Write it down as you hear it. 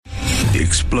the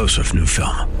explosive new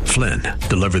film, Flynn,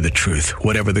 Deliver the Truth,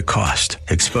 Whatever the Cost,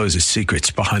 exposes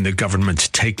secrets behind the government's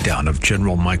takedown of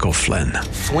General Michael Flynn.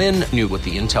 Flynn knew what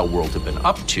the intel world had been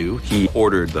up to. He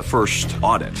ordered the first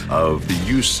audit of the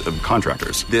use of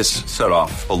contractors. This set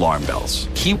off alarm bells.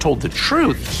 He told the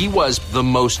truth. He was the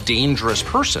most dangerous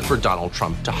person for Donald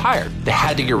Trump to hire. They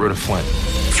had to get rid of Flynn.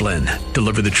 Flynn,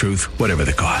 Deliver the Truth, Whatever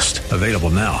the Cost. Available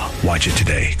now. Watch it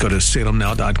today. Go to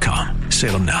salemnow.com.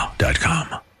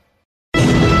 salemnow.com.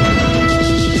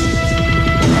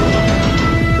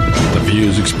 The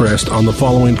views expressed on the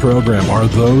following program are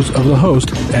those of the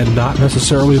host and not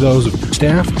necessarily those of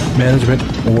staff, management,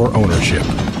 or ownership.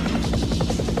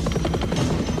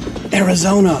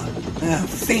 Arizona,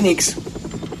 Phoenix,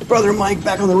 Brother Mike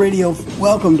back on the radio.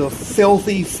 Welcome to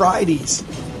Filthy Fridays.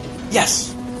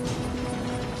 Yes.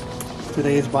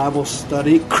 Today's Bible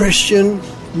study, Christian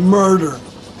murder.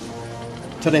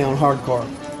 Today on Hardcore.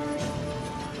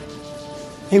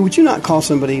 Hey, would you not call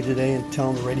somebody today and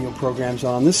tell them the radio program's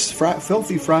on? This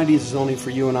Filthy Fridays is only for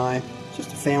you and I. It's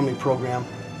just a family program.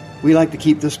 We like to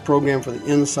keep this program for the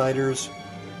insiders.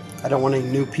 I don't want any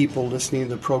new people listening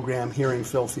to the program hearing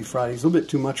Filthy Fridays. A little bit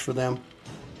too much for them.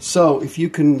 So if you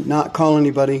can not call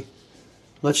anybody,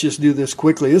 let's just do this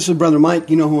quickly. This is Brother Mike.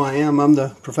 You know who I am. I'm the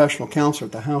professional counselor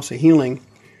at the House of Healing,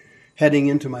 heading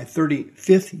into my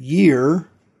 35th year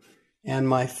and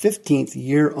my 15th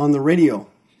year on the radio.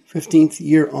 15th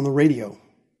year on the radio.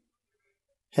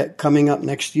 Coming up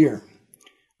next year,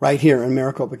 right here in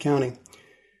Maricopa County.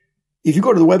 If you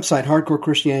go to the website,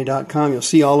 hardcorechristianity.com, you'll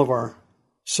see all of our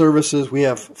services. We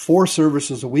have 4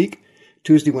 services a week,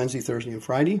 Tuesday, Wednesday, Thursday, and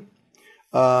Friday.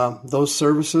 Those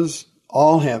services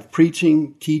all have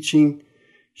preaching, teaching,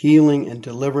 healing, and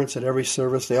deliverance at every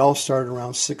service. They all start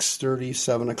around 6:30,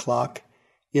 7 o'clock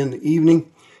in the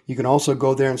evening. You can also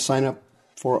go there and sign up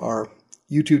for our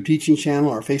YouTube teaching channel,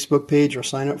 our Facebook page, or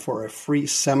sign up for a free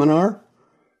seminar.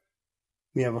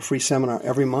 We have a free seminar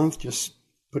every month. Just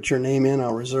put your name in.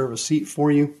 I'll reserve a seat for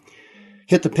you.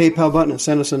 Hit the PayPal button and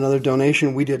send us another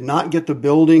donation. We did not get the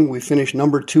building. We finished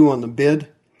number 2 on the bid.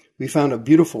 We found a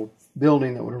beautiful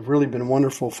building that would have really been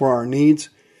wonderful for our needs.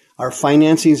 Our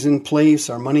financing's in place.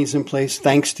 Our money's in place.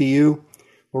 Thanks to you.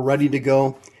 We're ready to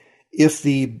go. If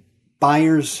the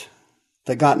buyers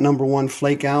that got number 1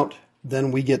 flake out,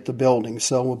 then we get the building.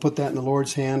 So we'll put that in the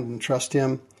Lord's hand and trust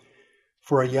Him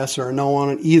for a yes or a no on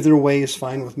it. Either way is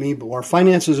fine with me, but our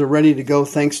finances are ready to go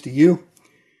thanks to you.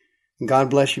 And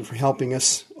God bless you for helping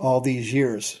us all these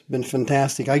years. Been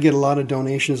fantastic. I get a lot of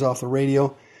donations off the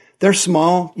radio. They're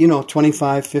small, $25,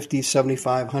 $50,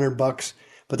 $75, $100,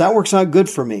 but that works out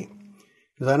good for me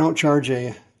because I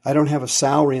don't have a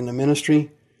salary in the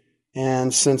ministry.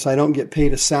 And since I don't get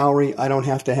paid a salary, I don't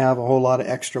have to have a whole lot of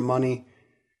extra money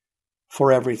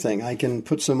for everything. I can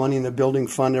put some money in the building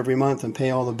fund every month and pay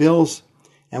all the bills.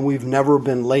 And we've never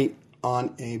been late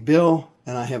on a bill.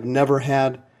 And I have never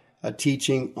had a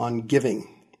teaching on giving.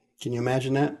 Can you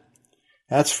imagine that?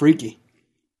 That's freaky.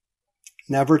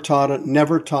 Never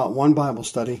taught one Bible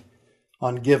study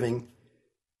on giving.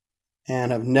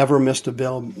 And have never missed a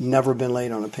bill, never been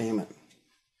late on a payment.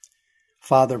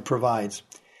 Father provides.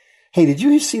 Hey, did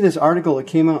you see this article that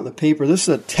came out in the paper? This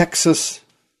is a Texas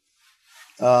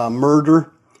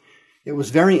murder. It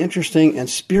was very interesting, and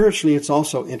spiritually it's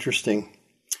also interesting.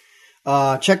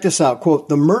 Check this out. Quote,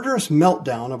 the murderous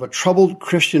meltdown of a troubled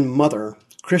Christian mother,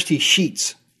 Christy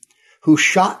Sheets, who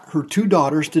shot her 2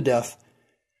 daughters to death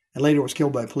and later was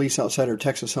killed by police outside her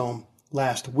Texas home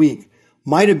last week,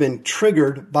 might have been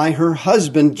triggered by her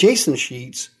husband, Jason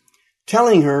Sheets,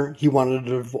 telling her he wanted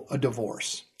a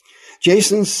divorce.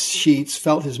 Jason Sheets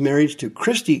felt his marriage to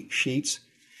Christy Sheets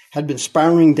had been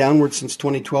spiraling downward since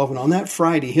 2012, and on that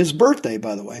Friday, his birthday,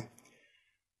 by the way,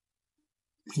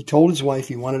 he told his wife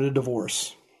he wanted a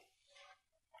divorce.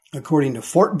 According to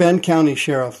Fort Bend County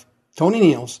Sheriff Tony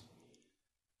Niels,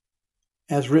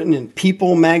 as written in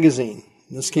People magazine.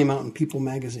 This came out in People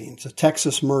magazine. It's a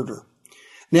Texas murder.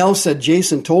 Niels said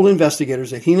Jason told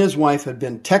investigators that he and his wife had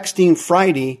been texting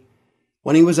Friday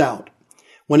when he was out.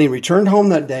 When he returned home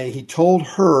that day, he told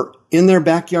her in their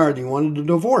backyard he wanted a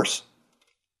divorce.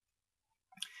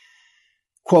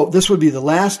 Quote, this would be the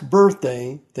last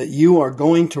birthday that you are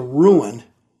going to ruin,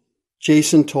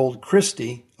 Jason told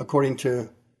Christy, according to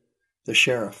the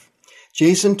sheriff.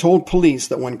 Jason told police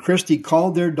that when Christy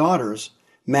called their daughters,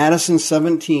 Madison,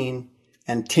 17,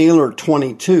 and Taylor,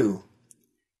 22,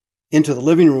 into the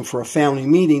living room for a family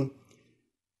meeting,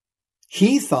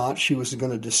 he thought she was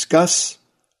going to discuss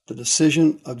the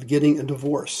decision of getting a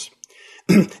divorce.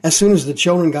 As soon as the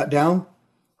children got down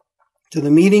to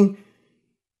the meeting,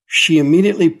 she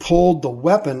immediately pulled the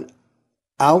weapon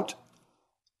out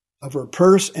of her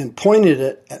purse and pointed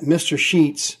it at Mr.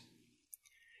 Sheets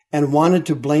and wanted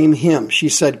to blame him. She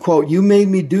said, quote, "You made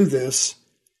me do this.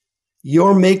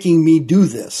 You're making me do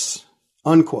this,"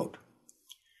 unquote.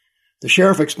 The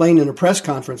sheriff explained in a press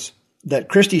conference that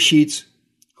Christy Sheets,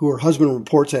 who her husband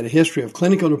reports had a history of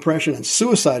clinical depression and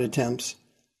suicide attempts,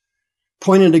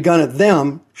 pointed a gun at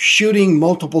them, shooting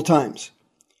multiple times.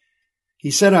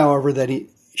 He said, however, that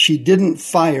she didn't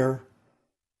fire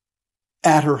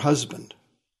at her husband.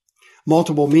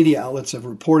 Multiple media outlets have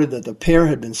reported that the pair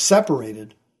had been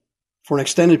separated for an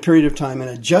extended period of time and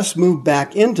had just moved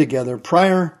back in together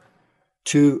prior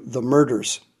to the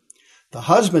murders. The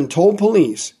husband told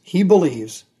police he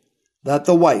believes that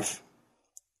the wife,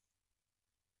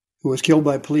 who was killed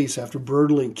by police after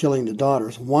brutally killing the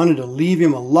daughters, wanted to leave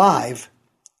him alive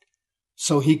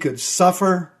so he could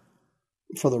suffer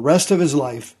for the rest of his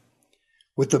life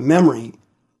with the memory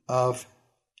of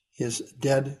his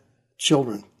dead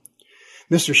children.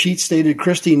 Mr. Sheets stated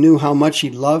Christy knew how much he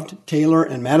loved Taylor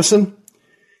and Madison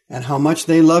and how much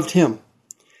they loved him.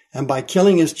 And by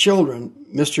killing his children,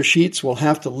 Mr. Sheets will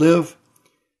have to live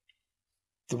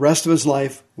the rest of his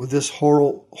life with this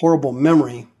horrible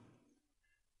memory,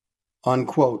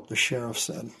 unquote, the sheriff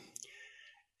said.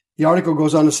 The article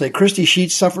goes on to say Christy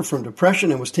Sheets suffered from depression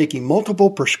and was taking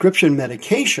multiple prescription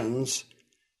medications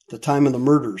at the time of the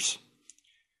murders.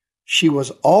 She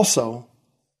was also,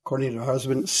 according to her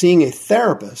husband, seeing a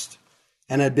therapist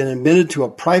and had been admitted to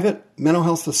a private mental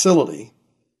health facility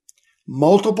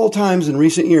multiple times in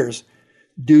recent years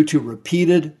due to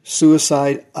repeated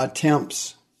suicide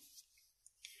attempts.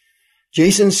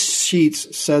 Jason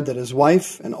Sheets said that his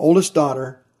wife and oldest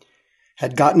daughter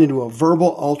had gotten into a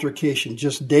verbal altercation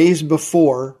just days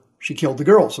before she killed the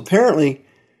girls. Apparently,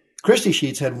 Christy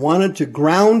Sheets had wanted to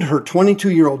ground her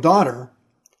 22-year-old daughter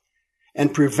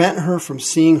and prevent her from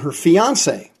seeing her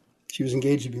fiancé. She was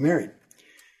engaged to be married,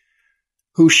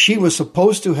 who she was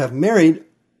supposed to have married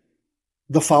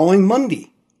the following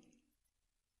Monday.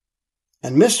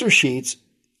 And Mr. Sheets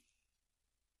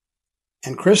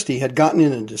and Christy had gotten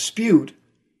in a dispute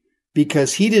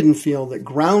because he didn't feel that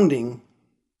grounding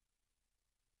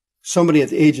somebody at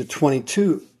the age of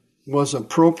 22 was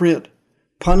appropriate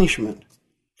punishment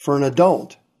for an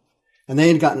adult. And they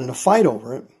had gotten in a fight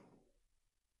over it.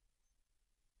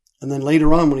 And then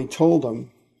later on, when he told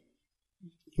them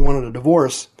he wanted a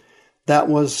divorce, that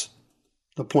was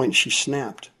the point she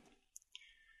snapped.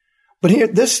 But here,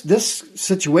 this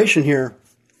situation here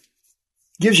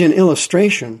gives you an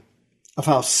illustration of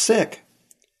how sick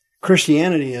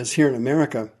Christianity is here in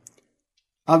America.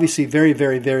 Obviously, very,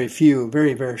 very, very few,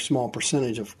 very, very small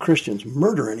percentage of Christians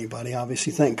murder anybody.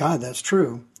 Obviously, thank God that's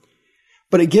true.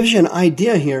 But it gives you an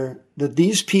idea here that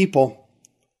these people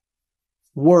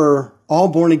were all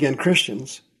born-again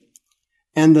Christians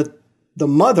and that the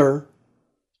mother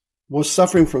was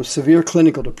suffering from severe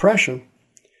clinical depression.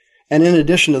 And in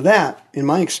addition to that, in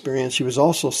my experience, she was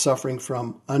also suffering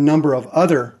from a number of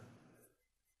other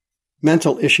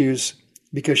mental issues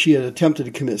because she had attempted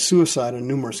to commit suicide in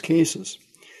numerous cases.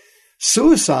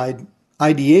 Suicide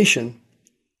ideation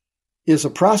is a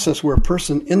process where a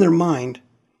person in their mind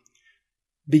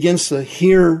begins to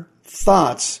hear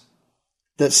thoughts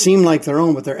that seem like their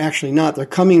own, but they're actually not. They're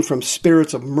coming from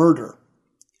spirits of murder.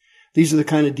 These are the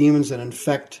kind of demons that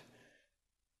infect,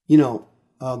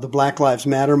 the Black Lives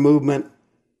Matter movement,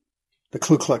 the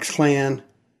Ku Klux Klan,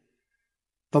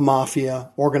 the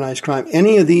mafia, organized crime,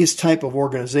 any of these type of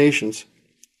organizations.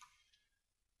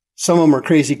 Some of them are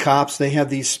crazy cops. They have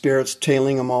these spirits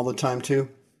tailing them all the time too.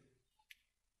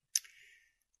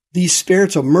 These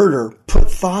spirits of murder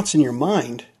put thoughts in your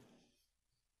mind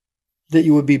that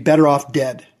you would be better off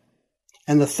dead.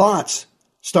 And the thoughts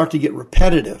start to get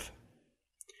repetitive.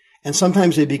 And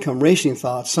sometimes they become racing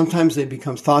thoughts. Sometimes they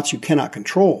become thoughts you cannot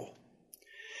control.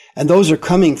 And those are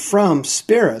coming from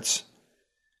spirits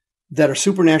that are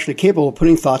supernaturally capable of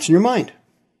putting thoughts in your mind.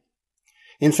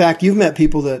 In fact, you've met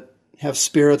people that have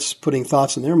spirits putting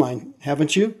thoughts in their mind,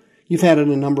 haven't you? You've had it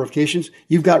on a number of occasions.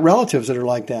 You've got relatives that are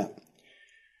like that.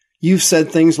 You've said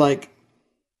things like,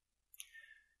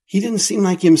 he didn't seem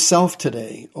like himself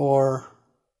today, or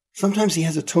sometimes he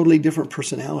has a totally different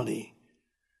personality,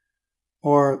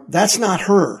 or that's not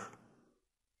her.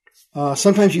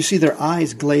 Sometimes you see their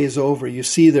eyes glaze over. You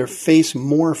see their face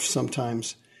morph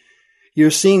sometimes.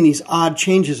 You're seeing these odd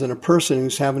changes in a person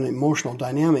who's having emotional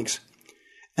dynamics.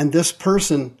 And this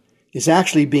person is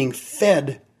actually being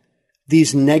fed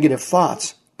these negative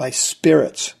thoughts by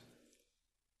spirits.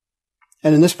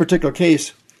 And in this particular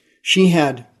case, she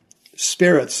had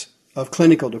spirits of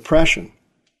clinical depression.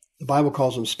 The Bible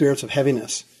calls them spirits of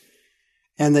heaviness.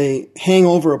 And they hang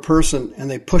over a person and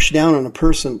they push down on a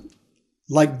person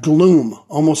like gloom,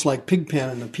 almost like Pigpen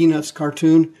in the Peanuts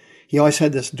cartoon. He always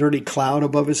had this dirty cloud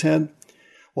above his head.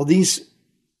 Well, these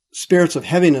spirits of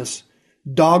heaviness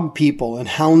dog people and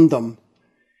hound them.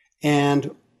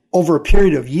 And over a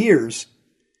period of years,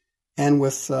 and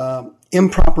with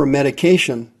improper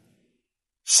medication,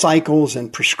 cycles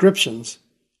and prescriptions,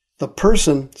 the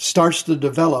person starts to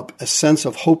develop a sense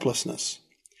of hopelessness.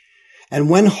 And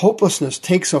when hopelessness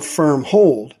takes a firm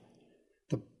hold,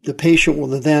 the patient will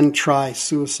then try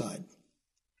suicide.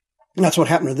 And that's what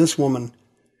happened to this woman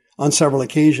on several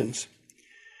occasions.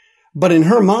 But in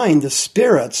her mind, the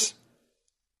spirits,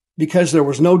 because there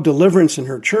was no deliverance in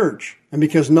her church, and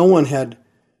because no one had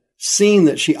seen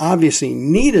that she obviously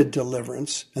needed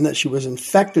deliverance and that she was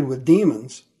infected with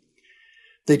demons,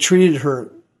 they treated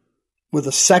her with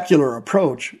a secular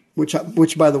approach,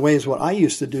 which by the way, is what I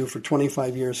used to do for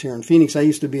 25 years here in Phoenix. I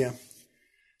used to be a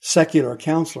secular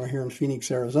counselor here in Phoenix,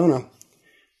 Arizona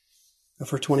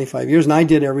for 25 years, and I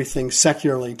did everything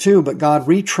secularly too, but God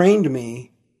retrained me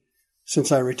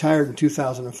since I retired in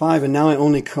 2005, and now I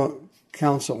only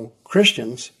counsel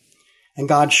Christians, and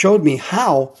God showed me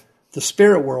how the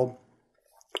spirit world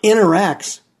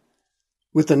interacts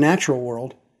with the natural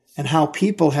world and how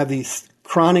people have these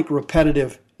chronic,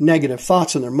 repetitive, negative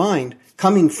thoughts in their mind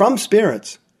coming from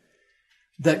spirits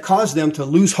that cause them to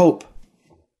lose hope.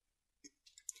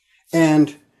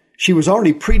 And she was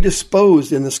already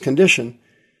predisposed in this condition,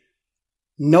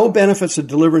 no benefits of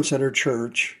deliverance at her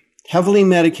church, heavily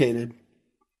medicated,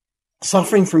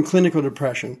 suffering from clinical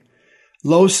depression,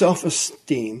 low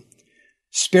self-esteem,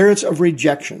 spirits of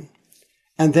rejection.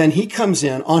 And then he comes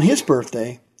in on his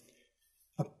birthday.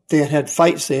 They had had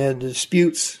fights, they had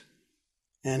disputes,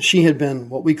 and she had been,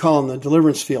 what we call in the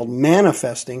deliverance field,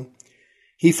 manifesting.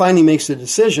 He finally makes the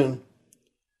decision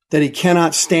that he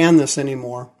cannot stand this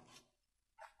anymore.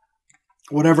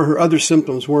 Whatever her other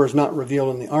symptoms were is not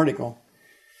revealed in the article.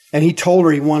 And he told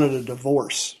her he wanted a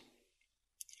divorce.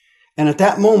 And at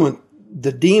that moment,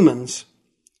 the demons,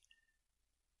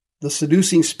 the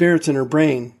seducing spirits in her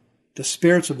brain, the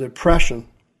spirits of depression,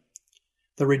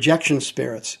 the rejection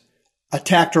spirits,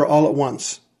 attacked her all at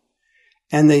once.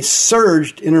 And they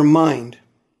surged in her mind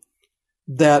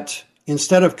that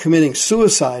instead of committing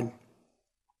suicide,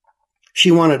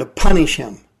 she wanted to punish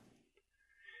him.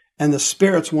 And the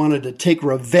spirits wanted to take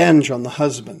revenge on the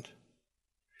husband.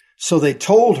 So they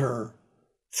told her,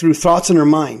 through thoughts in her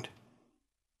mind,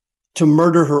 to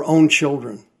murder her own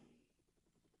children.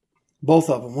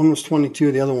 Both of them. One was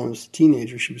 22, the other one was a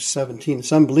teenager. She was 17.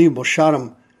 It's unbelievable. Shot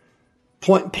him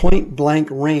point blank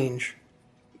range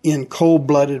in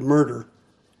cold-blooded murder.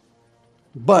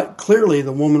 But clearly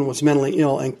the woman was mentally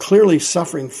ill and clearly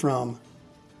suffering from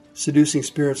seducing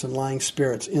spirits and lying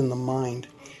spirits in the mind.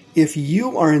 If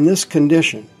you are in this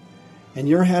condition and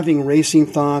you're having racing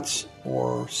thoughts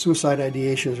or suicide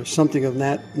ideations or something of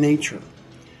that nature,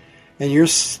 and you're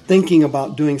thinking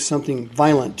about doing something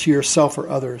violent to yourself or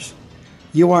others,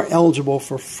 you are eligible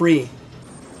for free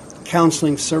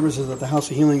counseling services at the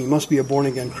House of Healing. You must be a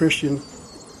born-again Christian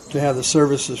to have the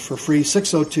services for free.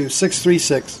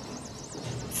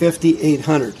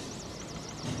 602-636-5800.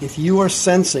 If you are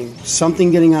sensing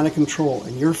something getting out of control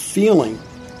and you're feeling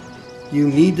you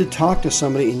need to talk to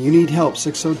somebody and you need help,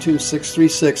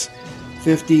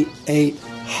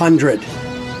 602-636-5800.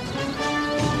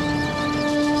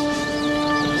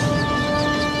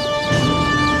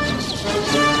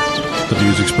 The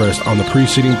views expressed on the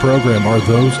preceding program are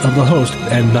those of the host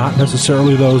and not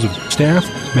necessarily those of staff,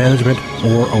 management,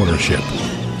 or ownership.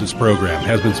 This program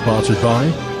has been sponsored by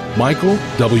Michael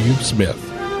W. Smith.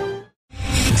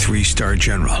 3-star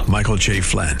General Michael J.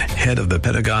 Flynn, head of the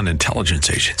Pentagon Intelligence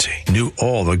Agency, knew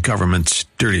all the government's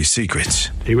dirty secrets.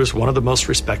 He was one of the most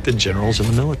respected generals in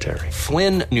the military.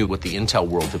 Flynn knew what the intel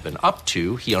world had been up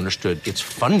to. He understood its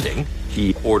funding.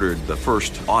 He ordered the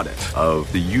first audit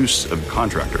of the use of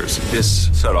contractors. This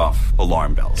set off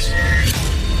alarm bells.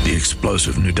 The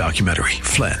explosive new documentary,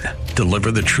 Flynn,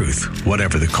 Deliver the Truth,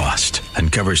 Whatever the Cost,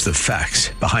 uncovers the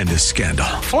facts behind this scandal.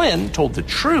 Flynn told the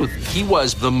truth. He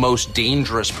was the most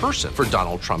dangerous person for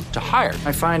Donald Trump to hire.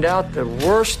 I find out the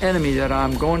worst enemy that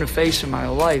I'm going to face in my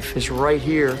life is right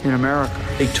here in America.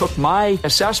 They took my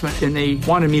assessment and they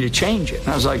wanted me to change it. And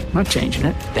I was like, I'm not changing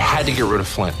it. They had to get rid of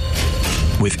Flynn.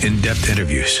 With in-depth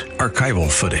interviews, archival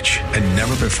footage, and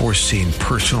never-before-seen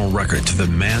personal records of the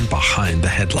man behind the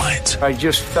headlines. I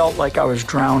just felt like I was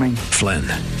drowning. Flynn,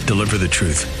 Deliver the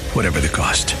Truth, Whatever the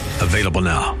Cost. Available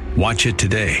now. Watch it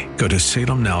today. Go to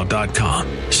salemnow.com.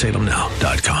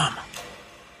 salemnow.com.